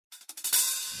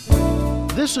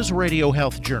This is Radio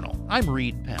Health Journal. I'm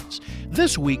Reed Pence.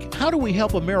 This week, how do we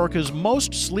help America's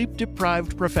most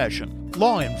sleep-deprived profession,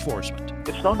 law enforcement?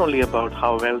 It's not only about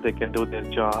how well they can do their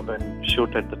job and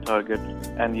shoot at the target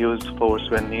and use force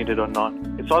when needed or not.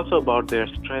 It's also about their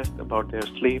stress, about their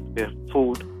sleep, their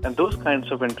food, and those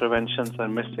kinds of interventions are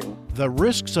missing. The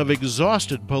risks of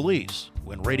exhausted police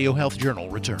when Radio Health Journal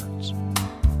returns.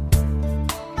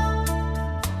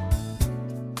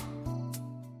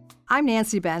 I'm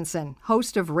Nancy Benson,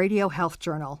 host of Radio Health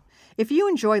Journal. If you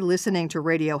enjoy listening to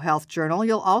Radio Health Journal,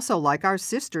 you'll also like our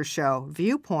sister show,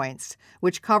 Viewpoints,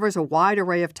 which covers a wide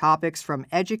array of topics from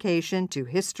education to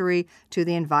history to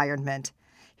the environment.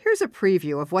 Here's a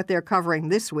preview of what they're covering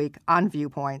this week on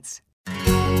Viewpoints.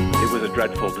 It was a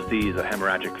dreadful disease, a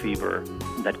hemorrhagic fever,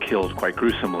 that kills quite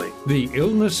gruesomely. The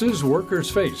illnesses workers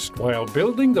faced while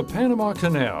building the Panama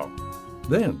Canal.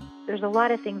 Then, there's a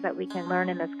lot of things that we can learn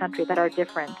in this country that are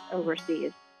different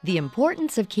overseas. The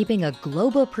importance of keeping a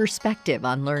global perspective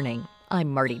on learning. I'm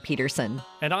Marty Peterson.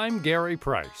 And I'm Gary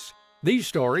Price. These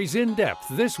stories in depth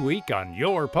this week on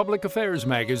your public affairs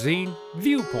magazine,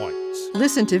 Viewpoints.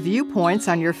 Listen to Viewpoints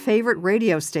on your favorite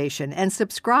radio station and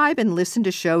subscribe and listen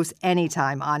to shows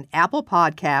anytime on Apple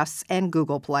Podcasts and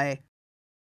Google Play.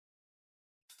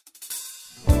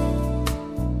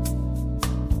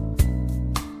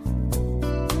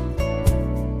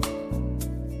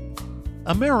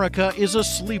 America is a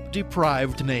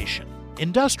sleep-deprived nation.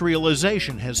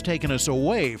 Industrialization has taken us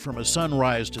away from a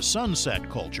sunrise to sunset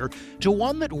culture to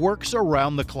one that works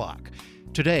around the clock.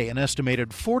 Today, an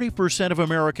estimated 40% of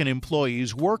American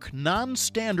employees work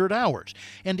non-standard hours,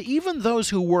 and even those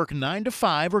who work 9 to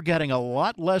 5 are getting a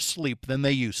lot less sleep than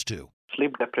they used to.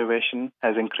 Sleep deprivation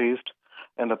has increased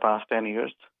in the past 10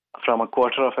 years, from a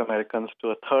quarter of Americans to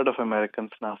a third of Americans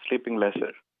now sleeping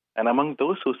lesser. And among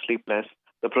those who sleep less,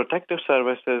 the protective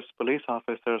services, police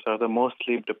officers are the most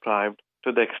sleep deprived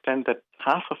to the extent that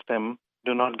half of them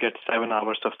do not get 7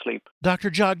 hours of sleep.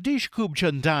 Dr. Jagdish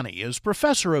Kubchandani is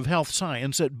professor of health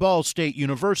science at Ball State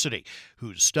University,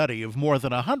 whose study of more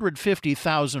than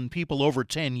 150,000 people over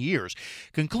 10 years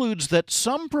concludes that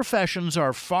some professions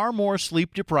are far more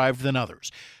sleep deprived than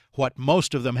others. What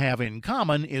most of them have in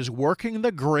common is working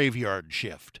the graveyard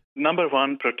shift. Number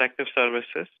one, protective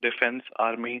services, defense,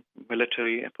 army,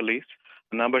 military, and police.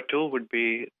 Number two would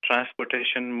be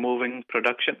transportation, moving,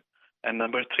 production. And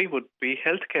number three would be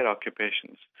healthcare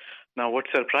occupations. Now, what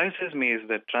surprises me is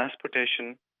that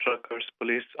transportation, truckers,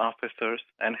 police officers,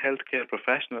 and healthcare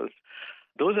professionals,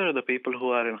 those are the people who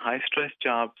are in high-stress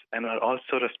jobs and are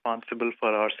also responsible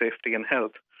for our safety and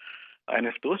health. And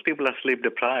if those people are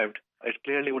sleep-deprived, it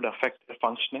clearly would affect their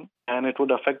functioning, and it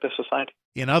would affect the society.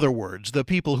 In other words, the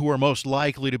people who are most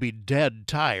likely to be dead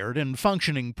tired and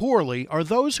functioning poorly are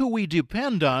those who we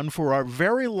depend on for our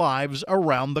very lives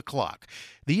around the clock.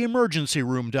 The emergency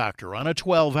room doctor on a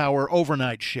 12-hour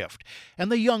overnight shift,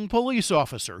 and the young police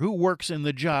officer who works in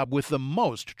the job with the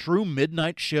most true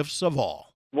midnight shifts of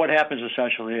all. What happens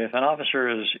essentially, if an officer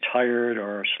is tired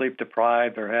or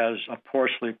sleep-deprived or has a poor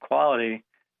sleep quality,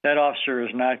 that officer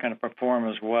is not going to perform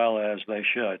as well as they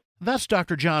should. That's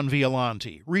Dr. John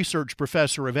Violanti, research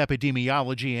professor of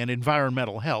epidemiology and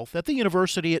environmental health at the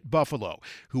University at Buffalo,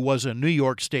 who was a New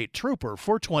York State trooper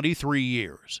for 23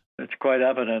 years. It's quite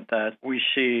evident that we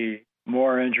see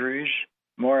more injuries,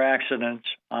 more accidents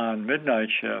on midnight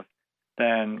shift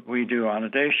than we do on the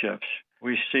day shifts.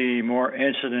 We see more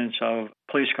incidents of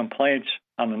police complaints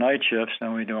on the night shifts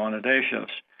than we do on the day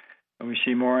shifts. And we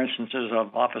see more instances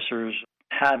of officers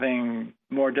having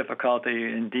more difficulty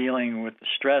in dealing with the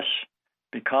stress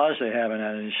because they haven't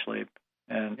had any sleep.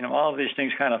 And, all of these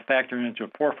things kind of factor into a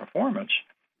poor performance.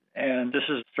 And this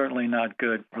is certainly not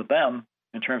good for them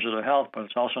in terms of their health, but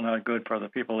it's also not good for the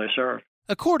people they serve.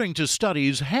 According to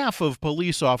studies, half of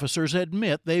police officers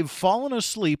admit they've fallen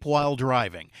asleep while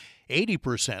driving.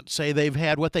 80% say they've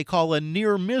had what they call a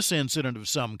near-miss incident of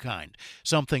some kind,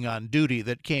 something on duty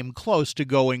that came close to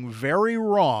going very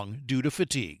wrong due to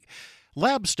fatigue.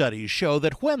 Lab studies show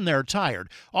that when they're tired,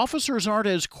 officers aren't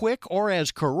as quick or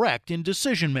as correct in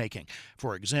decision-making,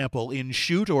 for example, in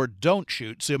shoot or don't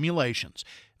shoot simulations.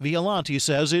 Violanti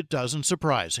says it doesn't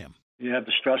surprise him. You have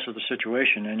the stress of the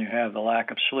situation and you have the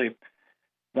lack of sleep.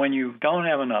 When you don't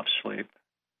have enough sleep,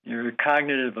 your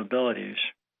cognitive abilities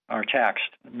are taxed.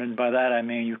 And by that I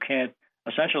mean you can't,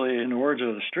 essentially in the words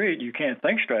of the street, you can't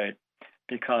think straight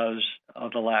because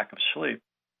of the lack of sleep.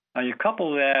 Now, you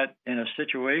couple that in a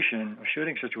situation, a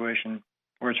shooting situation,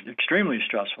 where it's extremely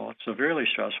stressful, it's severely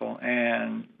stressful,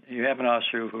 and you have an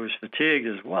officer who is fatigued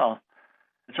as well,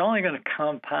 it's only going to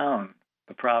compound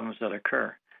the problems that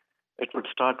occur. It would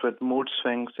start with mood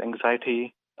swings,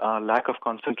 anxiety, lack of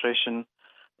concentration,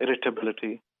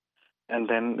 irritability, and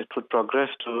then it would progress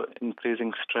to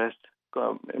increasing stress,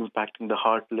 impacting the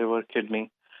heart, liver,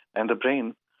 kidney, and the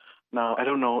brain. Now, I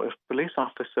don't know if police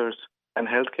officers and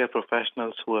healthcare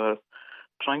professionals who are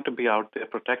trying to be out there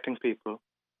protecting people,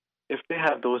 if they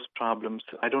have those problems,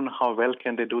 I don't know how well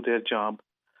can they do their job,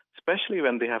 especially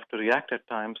when they have to react at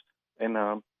times in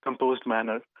a composed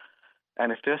manner.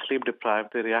 And if they're sleep deprived,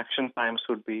 their reaction times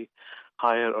would be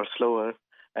higher or slower,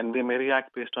 and they may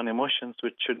react based on emotions,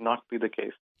 which should not be the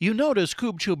case. You notice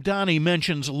Kubchubdani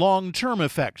mentions long-term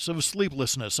effects of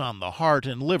sleeplessness on the heart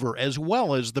and liver as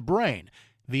well as the brain.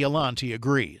 Violanti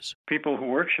agrees. People who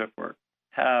work shift work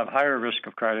have higher risk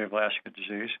of cardiovascular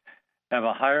disease, have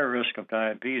a higher risk of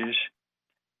diabetes.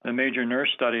 The major nurse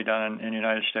study done in the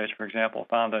United States, for example,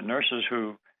 found that nurses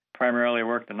who primarily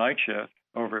worked the night shift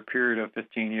over a period of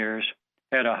 15 years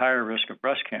had a higher risk of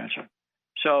breast cancer.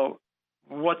 So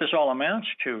what this all amounts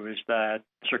to is that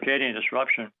circadian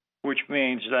disruption, which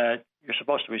means that you're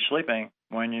supposed to be sleeping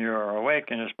when you're awake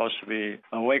and you're supposed to be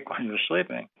awake when you're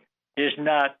sleeping, is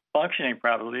not functioning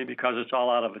properly because it's all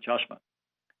out of adjustment.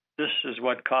 This is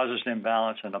what causes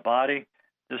imbalance in the body.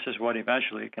 This is what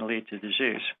eventually can lead to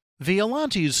disease.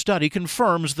 Violanti's study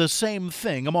confirms the same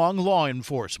thing among law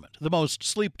enforcement, the most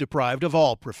sleep-deprived of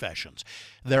all professions.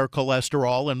 Their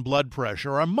cholesterol and blood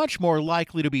pressure are much more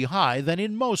likely to be high than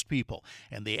in most people,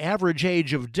 and the average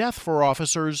age of death for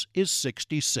officers is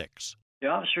 66. The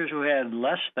officers who had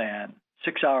less than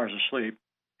 6 hours of sleep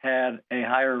had a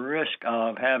higher risk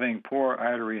of having poor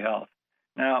artery health.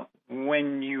 Now,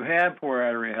 when you have poor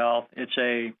artery health,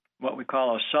 it's what we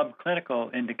call a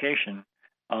subclinical indication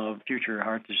of future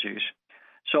heart disease.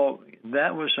 So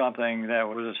that was something that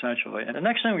was essentially. And the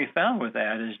next thing we found with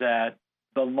that is that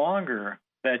the longer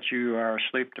that you are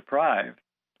sleep deprived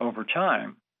over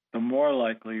time, the more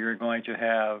likely you're going to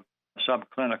have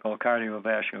subclinical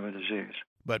cardiovascular disease.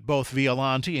 But both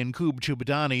Violanti and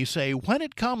Kubchubdani say when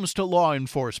it comes to law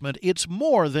enforcement, it's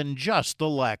more than just the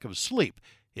lack of sleep.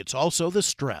 It's also the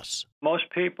stress. Most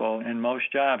people in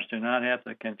most jobs do not have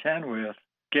to contend with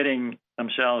getting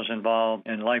themselves involved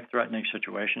in life-threatening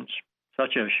situations,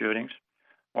 such as shootings,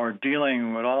 or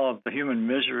dealing with all of the human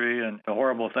misery and the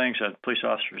horrible things that police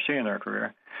officers see in their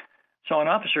career. So an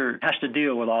officer has to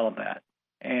deal with all of that.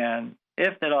 And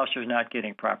if that officer is not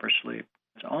getting proper sleep,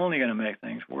 it's only going to make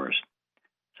things worse.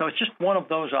 So it's just one of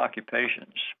those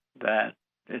occupations that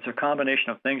it's a combination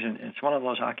of things, and it's one of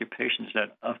those occupations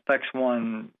that affects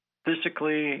one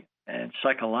physically and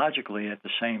psychologically at the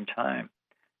same time.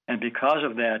 And because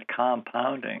of that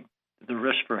compounding, the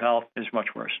risk for health is much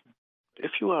worse.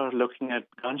 If you are looking at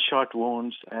gunshot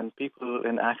wounds and people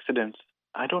in accidents,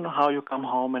 I don't know how you come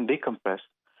home and decompress.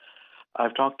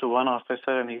 I've talked to one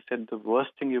officer, and he said, the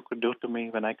worst thing you could do to me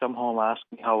when I come home, ask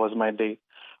me how was my day.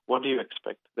 What do you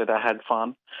expect? That I had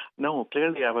fun? No,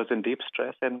 clearly I was in deep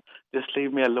stress, and just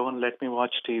leave me alone, let me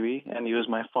watch TV and use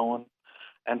my phone.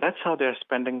 And that's how they're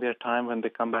spending their time when they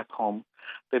come back home.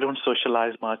 They don't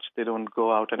socialize much. They don't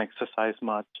go out and exercise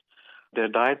much. Their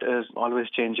diet is always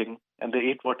changing, and they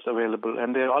eat what's available.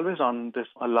 And they're always on this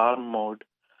alarm mode,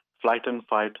 flight and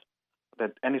fight,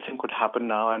 that anything could happen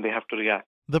now, and they have to react.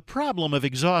 The problem of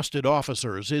exhausted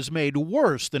officers is made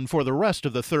worse than for the rest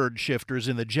of the third shifters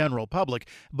in the general public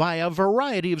by a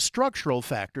variety of structural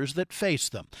factors that face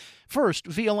them. First,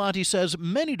 Violanti says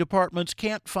many departments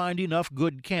can't find enough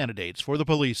good candidates for the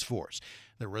police force.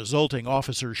 The resulting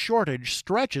officer shortage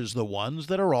stretches the ones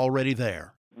that are already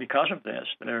there. Because of this,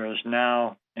 there is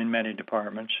now, in many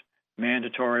departments,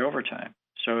 mandatory overtime.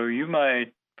 So you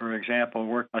might, for example,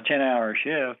 work a 10-hour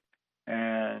shift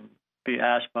and be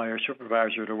asked by your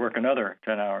supervisor to work another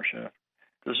 10-hour shift.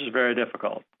 This is very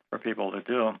difficult for people to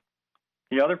do.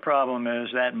 The other problem is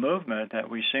that movement that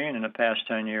we've seen in the past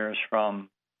 10 years from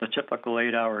the typical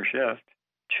 8-hour shift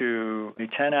to a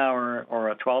 10-hour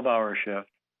or a 12-hour shift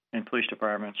in police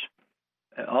departments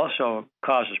also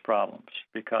causes problems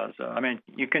because,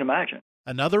 you can imagine.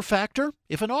 Another factor,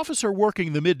 if an officer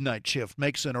working the midnight shift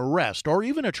makes an arrest or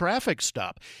even a traffic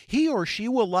stop, he or she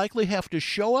will likely have to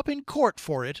show up in court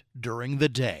for it during the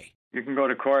day. You can go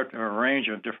to court for a range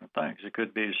of different things. It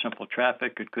could be simple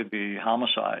traffic. It could be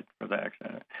homicide for that.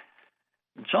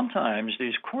 And sometimes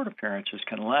these court appearances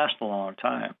can last a long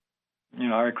time.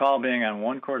 I recall being on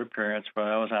one court appearance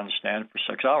where I was on the stand for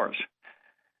 6 hours.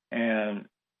 And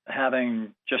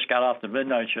having just got off the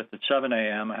midnight shift at 7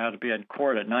 a.m., I had to be in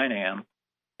court at 9 a.m.,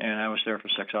 and I was there for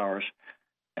 6 hours.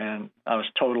 And I was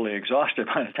totally exhausted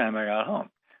by the time I got home.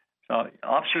 So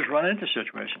officers run into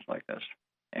situations like this,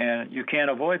 and you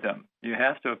can't avoid them. You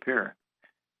have to appear.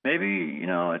 Maybe,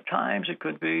 at times it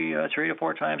could be 3 to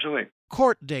 4 times a week.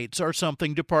 Court dates are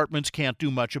something departments can't do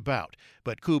much about,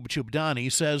 but Kub Chubdani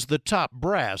says the top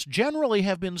brass generally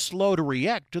have been slow to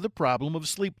react to the problem of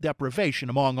sleep deprivation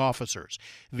among officers.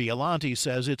 Violanti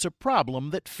says it's a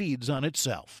problem that feeds on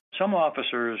itself. Some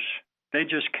officers, they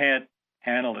just can't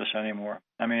handle this anymore.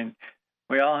 I mean,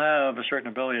 we all have a certain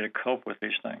ability to cope with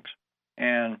these things.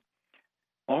 And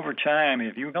over time,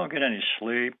 if you don't get any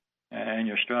sleep and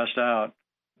you're stressed out,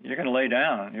 you're going to lay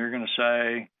down. You're going to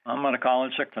say, I'm going to call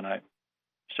in sick tonight.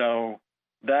 So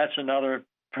that's another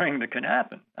thing that can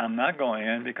happen. I'm not going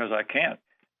in because I can't.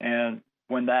 And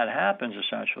when that happens,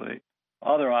 essentially,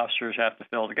 other officers have to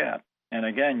fill the gap. And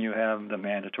again, you have the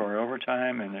mandatory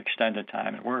overtime and extended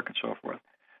time at work and so forth.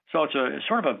 So it's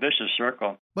sort of a vicious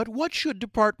circle. But what should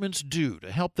departments do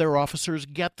to help their officers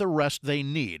get the rest they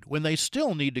need when they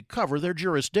still need to cover their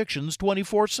jurisdictions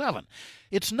 24/7?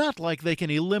 It's not like they can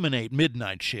eliminate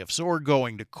midnight shifts or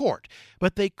going to court,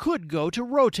 but they could go to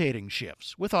rotating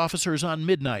shifts with officers on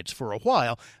midnights for a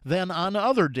while, then on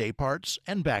other day parts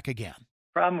and back again.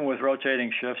 The problem with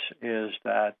rotating shifts is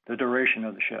that the duration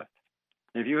of the shift.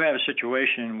 If you have a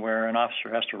situation where an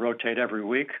officer has to rotate every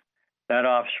week, that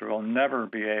officer will never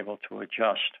be able to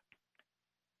adjust.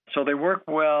 So they work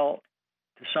well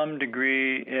to some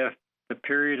degree if the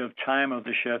period of time of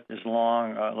the shift is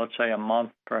long, let's say a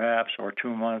month perhaps, or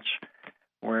 2 months,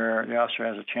 where the officer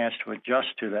has a chance to adjust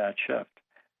to that shift.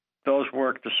 Those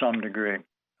work to some degree.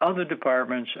 Other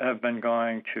departments have been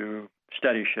going to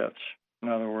steady shifts. In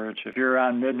other words, if you're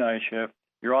on midnight shift,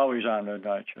 you're always on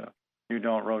midnight shift. You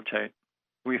don't rotate.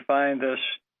 We find this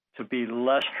to be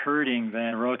less hurting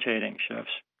than rotating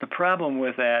shifts. The problem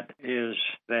with that is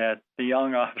that the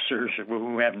young officers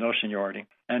who have no seniority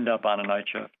end up on a night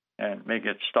shift and may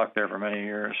get stuck there for many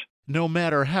years. No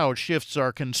matter how shifts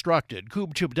are constructed,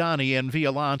 Kub Chubdani and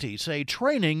Violanti say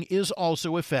training is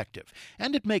also effective.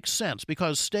 And it makes sense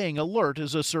because staying alert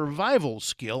is a survival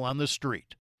skill on the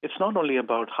street. It's not only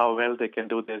about how well they can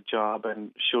do their job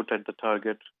and shoot at the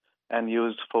target and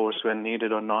use force when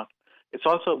needed or not. It's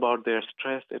also about their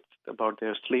stress, it's about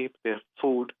their sleep, their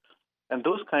food, and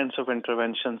those kinds of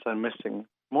interventions are missing.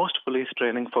 Most police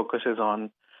training focuses on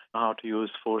how to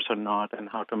use force or not and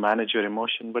how to manage your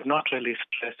emotion, but not really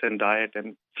stress and diet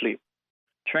and sleep.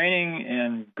 Training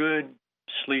in good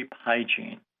sleep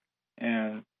hygiene.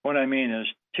 And what I mean is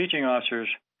teaching officers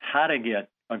how to get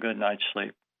a good night's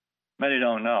sleep. Many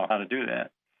don't know how to do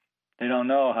that. They don't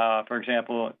know how, for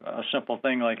example, a simple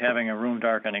thing like having a room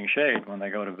darkening shade when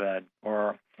they go to bed,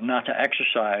 or not to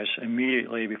exercise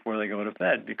immediately before they go to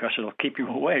bed because it'll keep you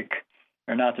awake,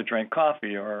 or not to drink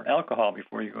coffee or alcohol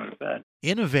before you go to bed.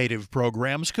 Innovative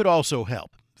programs could also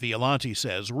help. Violanti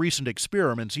says recent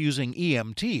experiments using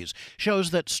EMTs shows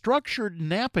that structured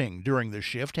napping during the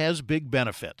shift has big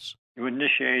benefits. You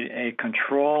initiate a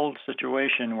controlled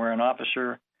situation where an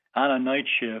officer on a night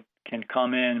shift can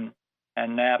come in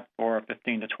and nap for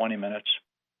 15 to 20 minutes,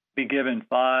 be given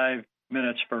 5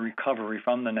 minutes for recovery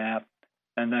from the nap,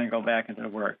 and then go back into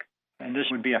work. And this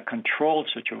would be a controlled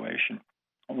situation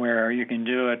where you can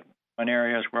do it in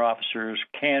areas where officers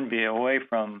can be away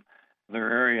from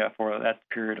their area for that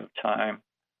period of time.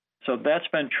 So that's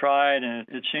been tried, and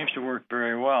it seems to work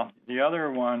very well. The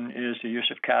other one is the use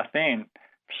of caffeine.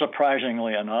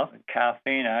 Surprisingly enough,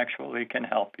 caffeine actually can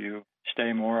help you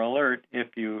stay more alert if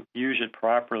you use it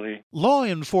properly. Law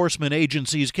enforcement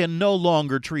agencies can no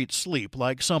longer treat sleep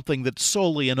like something that's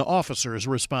solely an officer's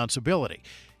responsibility.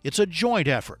 It's a joint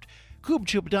effort. Kub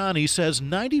Chubdani says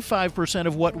 95%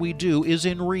 of what we do is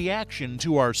in reaction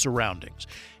to our surroundings.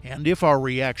 And if our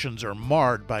reactions are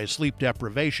marred by sleep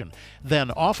deprivation,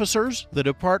 then officers, the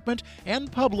department,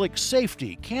 and public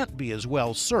safety can't be as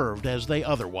well served as they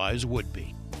otherwise would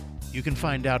be. You can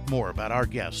find out more about our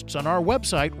guests on our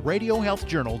website,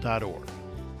 radiohealthjournal.org.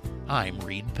 I'm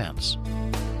Reed Pence.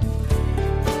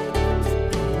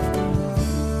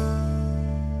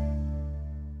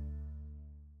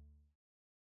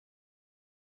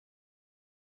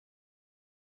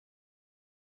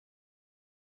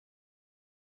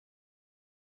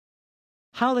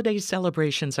 Holiday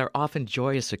celebrations are often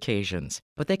joyous occasions,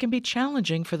 but they can be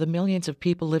challenging for the millions of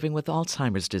people living with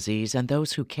Alzheimer's disease and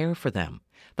those who care for them.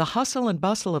 The hustle and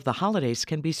bustle of the holidays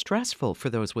can be stressful for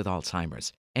those with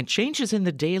Alzheimer's, and changes in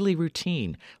the daily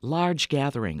routine, large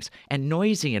gatherings, and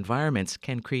noisy environments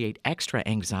can create extra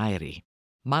anxiety.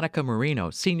 Monica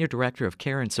Marino, Senior Director of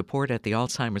Care and Support at the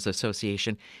Alzheimer's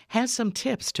Association, has some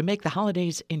tips to make the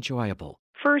holidays enjoyable.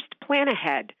 First, plan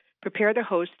ahead. Prepare the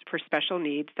host for special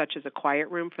needs, such as a quiet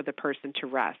room for the person to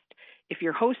rest. If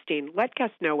you're hosting, let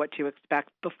guests know what to expect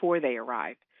before they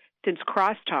arrive. Since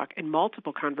crosstalk and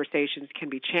multiple conversations can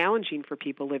be challenging for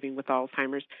people living with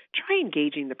Alzheimer's, try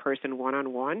engaging the person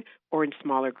one-on-one or in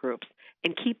smaller groups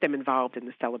and keep them involved in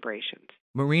the celebrations.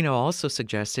 Marino also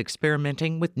suggests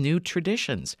experimenting with new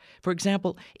traditions. For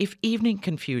example, if evening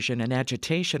confusion and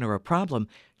agitation are a problem,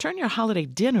 turn your holiday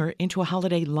dinner into a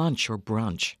holiday lunch or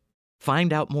brunch.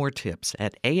 Find out more tips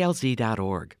at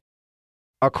alz.org.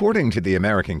 According to the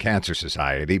American Cancer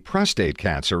Society, prostate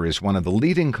cancer is one of the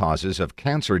leading causes of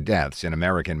cancer deaths in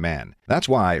American men. That's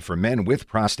why, for men with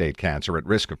prostate cancer at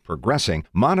risk of progressing,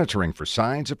 monitoring for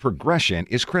signs of progression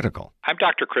is critical. I'm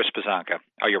Dr. Chris Pazanka,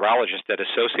 a urologist at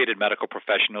Associated Medical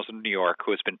Professionals in New York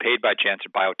who has been paid by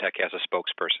Janssen Biotech as a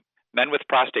spokesperson. Men with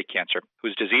prostate cancer,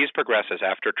 whose disease progresses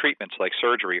after treatments like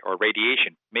surgery or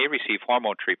radiation, may receive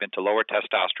hormone treatment to lower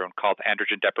testosterone called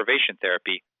androgen deprivation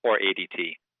therapy, or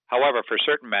ADT. However, for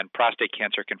certain men, prostate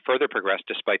cancer can further progress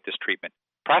despite this treatment.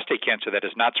 Prostate cancer that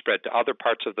has not spread to other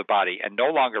parts of the body and no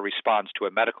longer responds to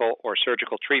a medical or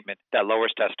surgical treatment that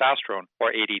lowers testosterone,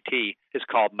 or ADT, is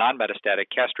called non-metastatic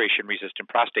castration-resistant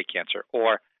prostate cancer,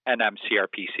 or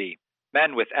NMCRPC.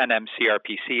 Men with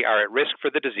NMCRPC are at risk for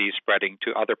the disease spreading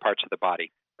to other parts of the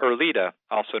body. Erleada,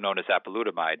 also known as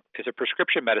apalutamide, is a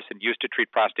prescription medicine used to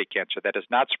treat prostate cancer that has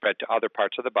not spread to other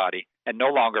parts of the body and no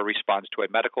longer responds to a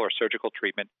medical or surgical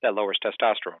treatment that lowers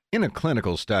testosterone. In a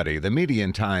clinical study, the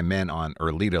median time men on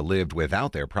Erleada lived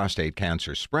without their prostate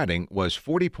cancer spreading was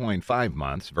 40.5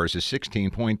 months versus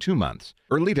 16.2 months.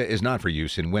 Erleada is not for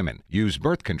use in women. Use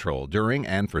birth control during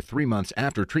and for 3 months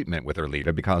after treatment with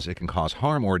Erleada because it can cause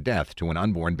harm or death to an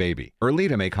unborn baby.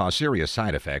 Erleada may cause serious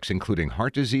side effects, including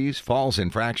heart disease, falls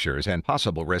and fractures, and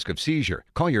possible risk of seizure.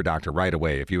 Call your doctor right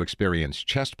away if you experience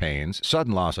chest pains,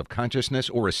 sudden loss of consciousness,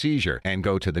 or a seizure, and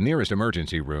go to the nearest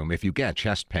emergency room if you get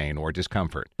chest pain or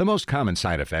discomfort. The most common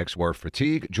side effects were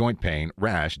fatigue, joint pain,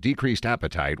 rash, decreased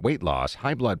appetite, weight loss,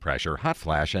 high blood pressure, hot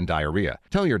flash, and diarrhea.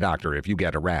 Tell your doctor if you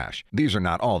get a rash. These are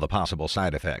not all the possible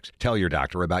side effects. Tell your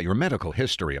doctor about your medical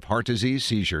history of heart disease,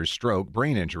 seizures, stroke,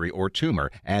 brain injury, or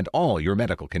tumor, and all your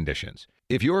medical conditions.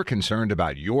 If you're concerned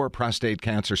about your prostate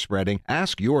cancer spreading,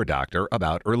 ask your doctor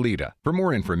about Erleada. For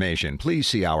more information, please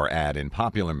see our ad in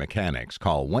Popular Mechanics.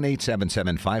 Call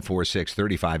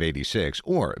 1-877-546-3586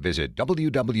 or visit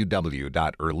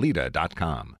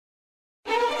www.erleada.com.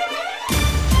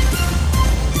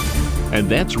 And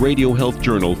that's Radio Health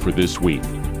Journal for this week.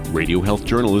 Radio Health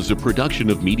Journal is a production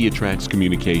of MediaTrax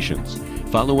Communications.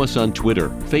 Follow us on Twitter,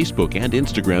 Facebook, and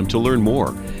Instagram to learn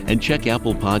more. And check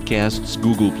Apple Podcasts,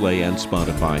 Google Play, and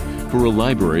Spotify for a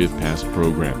library of past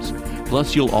programs.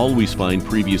 Plus, you'll always find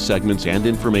previous segments and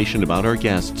information about our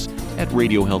guests at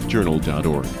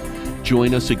radiohealthjournal.org.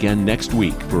 Join us again next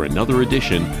week for another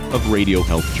edition of Radio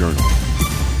Health Journal.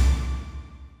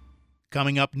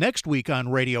 Coming up next week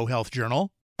on Radio Health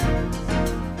Journal.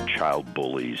 Child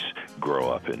bullies grow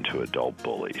up into adult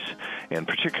bullies, and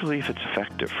particularly if it's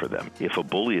effective for them. If a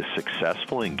bully is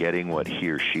successful in getting what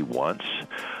he or she wants,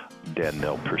 then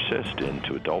they'll persist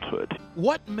into adulthood.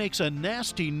 What makes a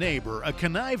nasty neighbor, a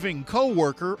conniving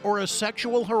coworker, or a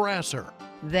sexual harasser?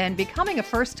 Then becoming a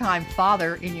first-time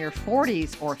father in your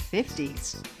 40s or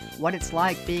 50s. What it's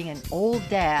like being an old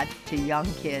dad to young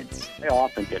kids. I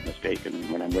often get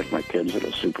mistaken when I'm with my kids at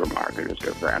a supermarket as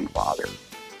their grandfather.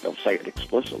 They'll say it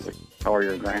explicitly. How are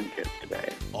your grandkids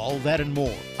today? All that and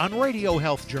more on Radio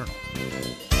Health Journal.